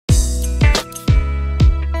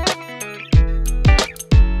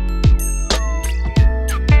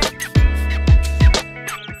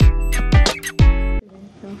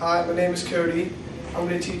my name is Cody. I'm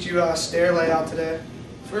going to teach you stair layout today.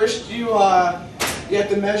 First, you have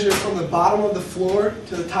to measure from the bottom of the floor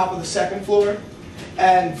to the top of the second floor.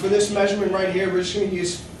 And for this measurement right here, we're just going to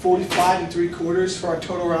use 45 3/4 for our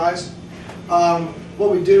total rise.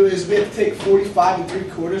 What we do is we have to take 45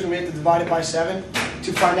 3/4 and we have to divide it by 7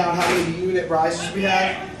 to find out how many unit rises we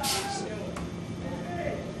have.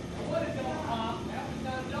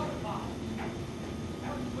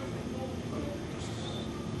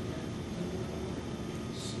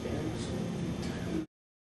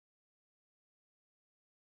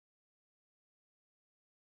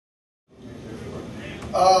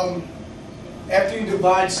 After you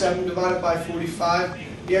divide 7 divided by 45,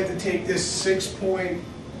 you have to take this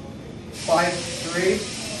 6.53,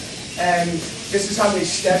 and this is how many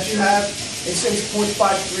steps you have. And since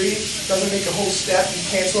 0.53 doesn't make a whole step, you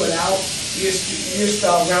cancel it out. You just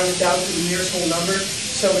round it down to the nearest whole number,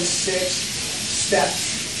 so it's 6 steps.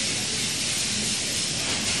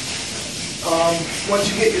 Once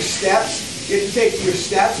you get your steps, you have to take your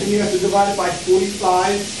steps and you have to divide it by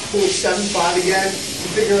 45.75 again to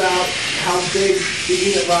figure out how big the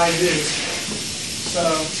unit rise is.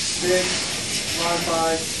 So 6 divided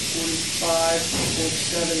by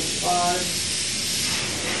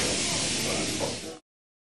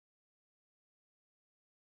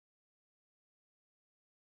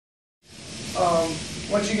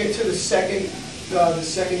Once you get to the second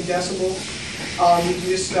decimal, you can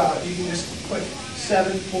just put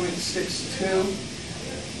 7.62.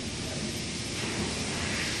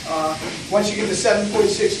 Once you get to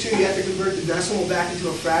 7.62, you have to convert the decimal back into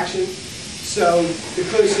a fraction. So the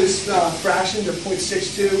closest fraction to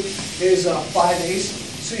 0.62 is 5/8.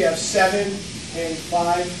 So you have 7 and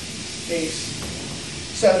 5/8.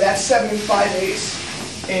 So that 7 and 5/8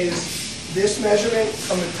 is this measurement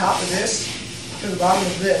from the top of this to the bottom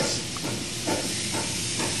of this.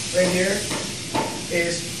 Right here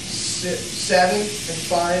is 7 and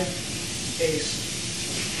 5/8.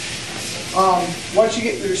 Once you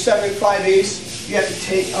get your 7 and 5/8, you have to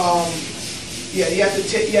take you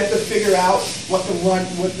have to figure out what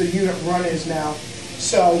the unit run is now.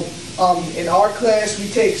 So in our class, we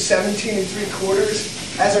take 17 3/4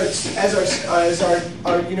 as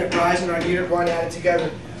our unit rise and our unit run added together.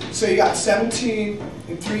 So you got 17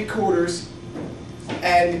 3/4,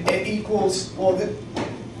 and it equals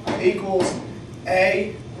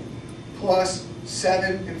A plus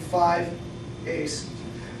 7 and 5/8.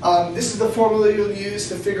 This is the formula you'll use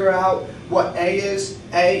to figure out what A is.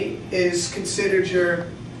 A is considered your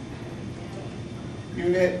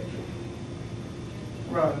unit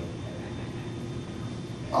run.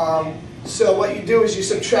 So what you do is you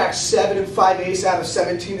subtract 7 and 5/8 out of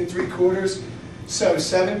 17 and 3/4. So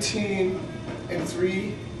 17 and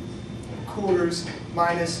 3/4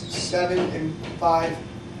 minus 7 and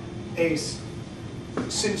 5/8.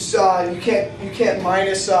 Since you can't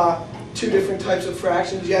minus two different types of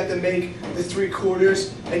fractions, you have to make the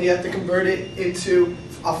 3/4 and you have to convert it into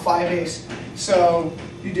a 5/8. So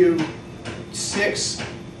you do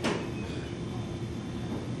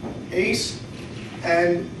 6/8,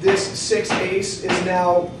 and this 6/8 is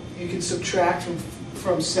now, you can subtract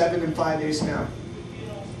from 7 and 5/8 now.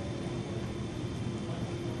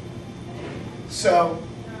 So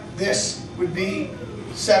this would be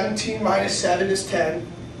 17 minus 7 is 10,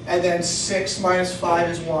 and then 6 minus 5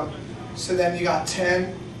 is 1. So then you got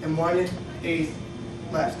 10 and 1/8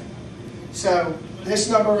 left. So this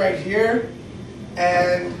number right here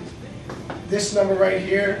and this number right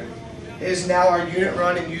here is now our unit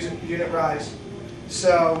run and unit rise.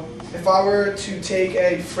 So if I were to take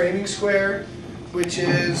a framing square, which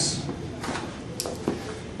is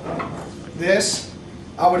this,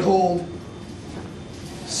 I would hold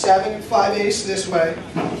 7 and 5/8 this way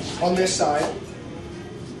on this side.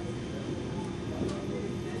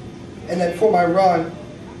 And then for my run,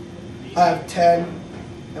 I have 10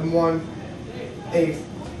 and 1/8.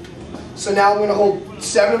 So now I'm going to hold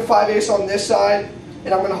 7 and 5/8 on this side,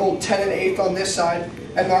 and I'm going to hold 10 and 1/8 on this side,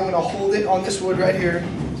 and then I'm going to hold it on this wood right here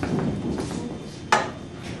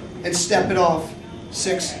and step it off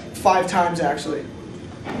 5 times actually.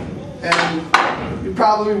 And you're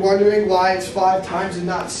probably wondering why it's 5 times and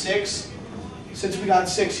not 6, since we got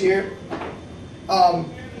 6 here.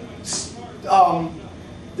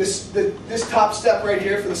 This top step right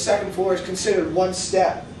here for the second floor is considered 1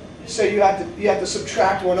 step. So you have to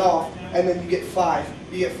subtract 1 off, and then you get 5.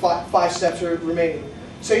 You get 5 steps remaining.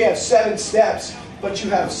 So you have 7 steps, but you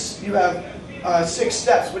have 6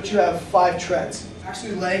 steps, but you have 5 treads.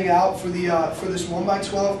 Actually, laying out for this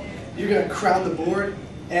 1x12, you're going to crown the board,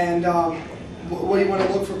 and what you want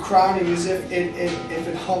to look for crowning is if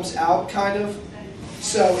it humps out kind of.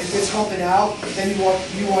 So if it's humping out, then you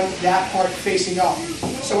want that part facing up.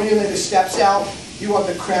 So when you lay the steps out, you want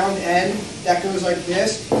the crown end that goes like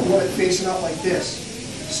this, you want it facing up like this.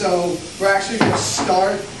 So we're actually going to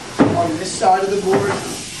start on this side of the board.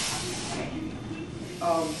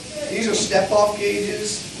 These are step-off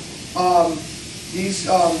gauges. They're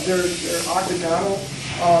octagonal.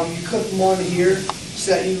 You clip them on here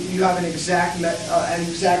so that you have an exact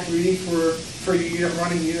reading for your unit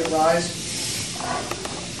run and unit rise.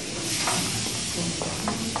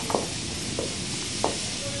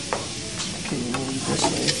 Okay, move this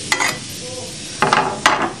way.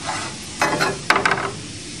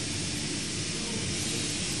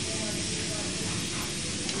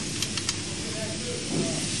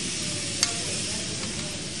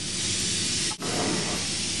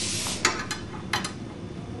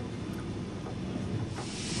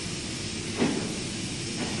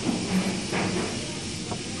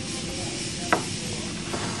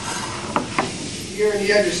 Here, and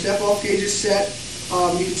you have your step-off gauges set.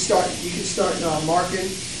 You can start marking.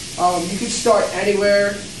 You can start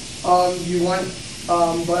anywhere you want,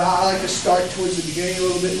 but I like to start towards the beginning a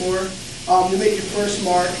little bit more. You make your first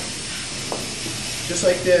mark, just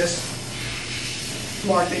like this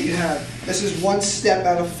mark that you have. This is 1 step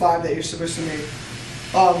out of 5 that you're supposed to make.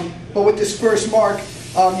 But with this first mark,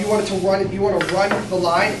 you want to run the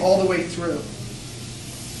line all the way through.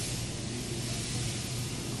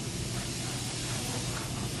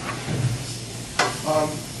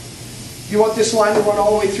 You want this line to run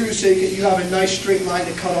all the way through so you have a nice straight line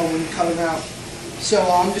to cut on when you cut them out. So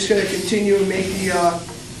I'm just going to continue and make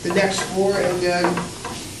the next 4, and then,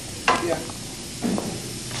 yeah.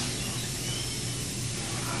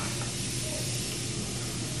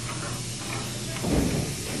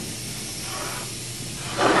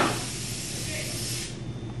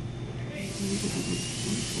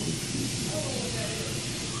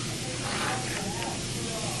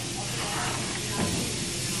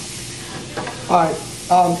 Alright,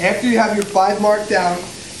 after you have your 5 marked down,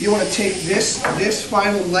 you want to take this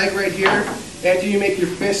final leg right here. After you make your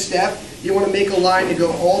 5th step, you want to make a line to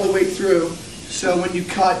go all the way through, so when you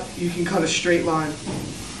cut, you can cut a straight line.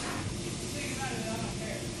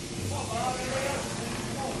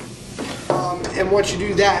 And once you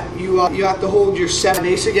do that, you have to hold your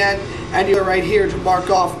 7/8 again, and you're right here to mark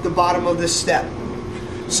off the bottom of this step.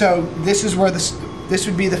 So this is where this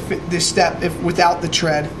would be the step without the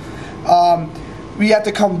tread. We have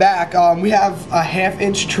to come back. We have a 1/2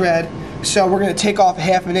 inch tread, so we're going to take off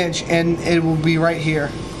 1/2 inch, and it will be right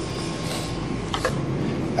here.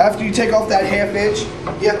 After you take off that 1/2 inch,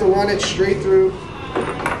 you have to run it straight through.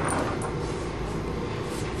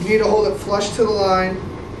 You need to hold it flush to the line.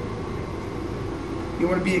 You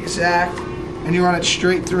want to be exact, and you run it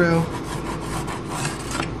straight through.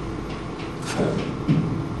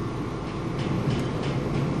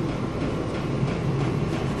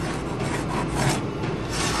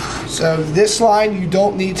 So this line you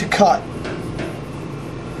don't need to cut.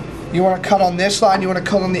 You want to cut on this line, you want to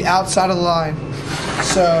cut on the outside of the line.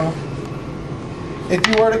 So if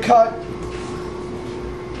you were to cut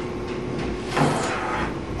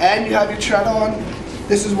and you have your tread on,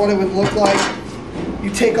 this is what it would look like. You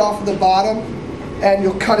take off the bottom and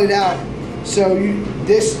you'll cut it out. So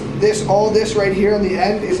all this right here on the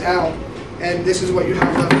end is out, and this is what you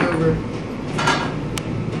have left over.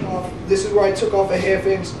 This is where I took off a 1/2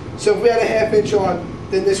 inch. So if we had a 1/2 inch on,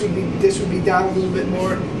 then this would be down a little bit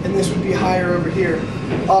more, and this would be higher over here.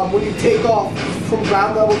 When you take off from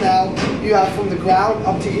ground level down, you have from the ground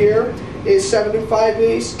up to here is 7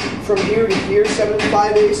 5/8. From here to here, 7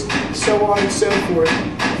 5/8, so on and so forth.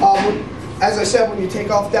 As I said, when you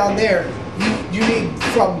take off down there, you need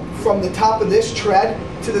from the top of this tread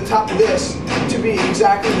to the top of this to be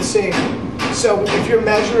exactly the same. So if you're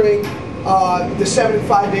measuring the 7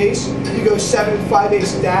 5/8, you go 7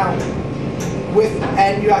 5/8 down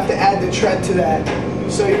and you have to add the tread to that.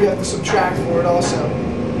 So you have to subtract for it also.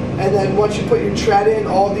 And then once you put your tread in,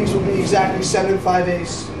 all these will be exactly 7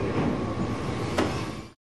 5/8.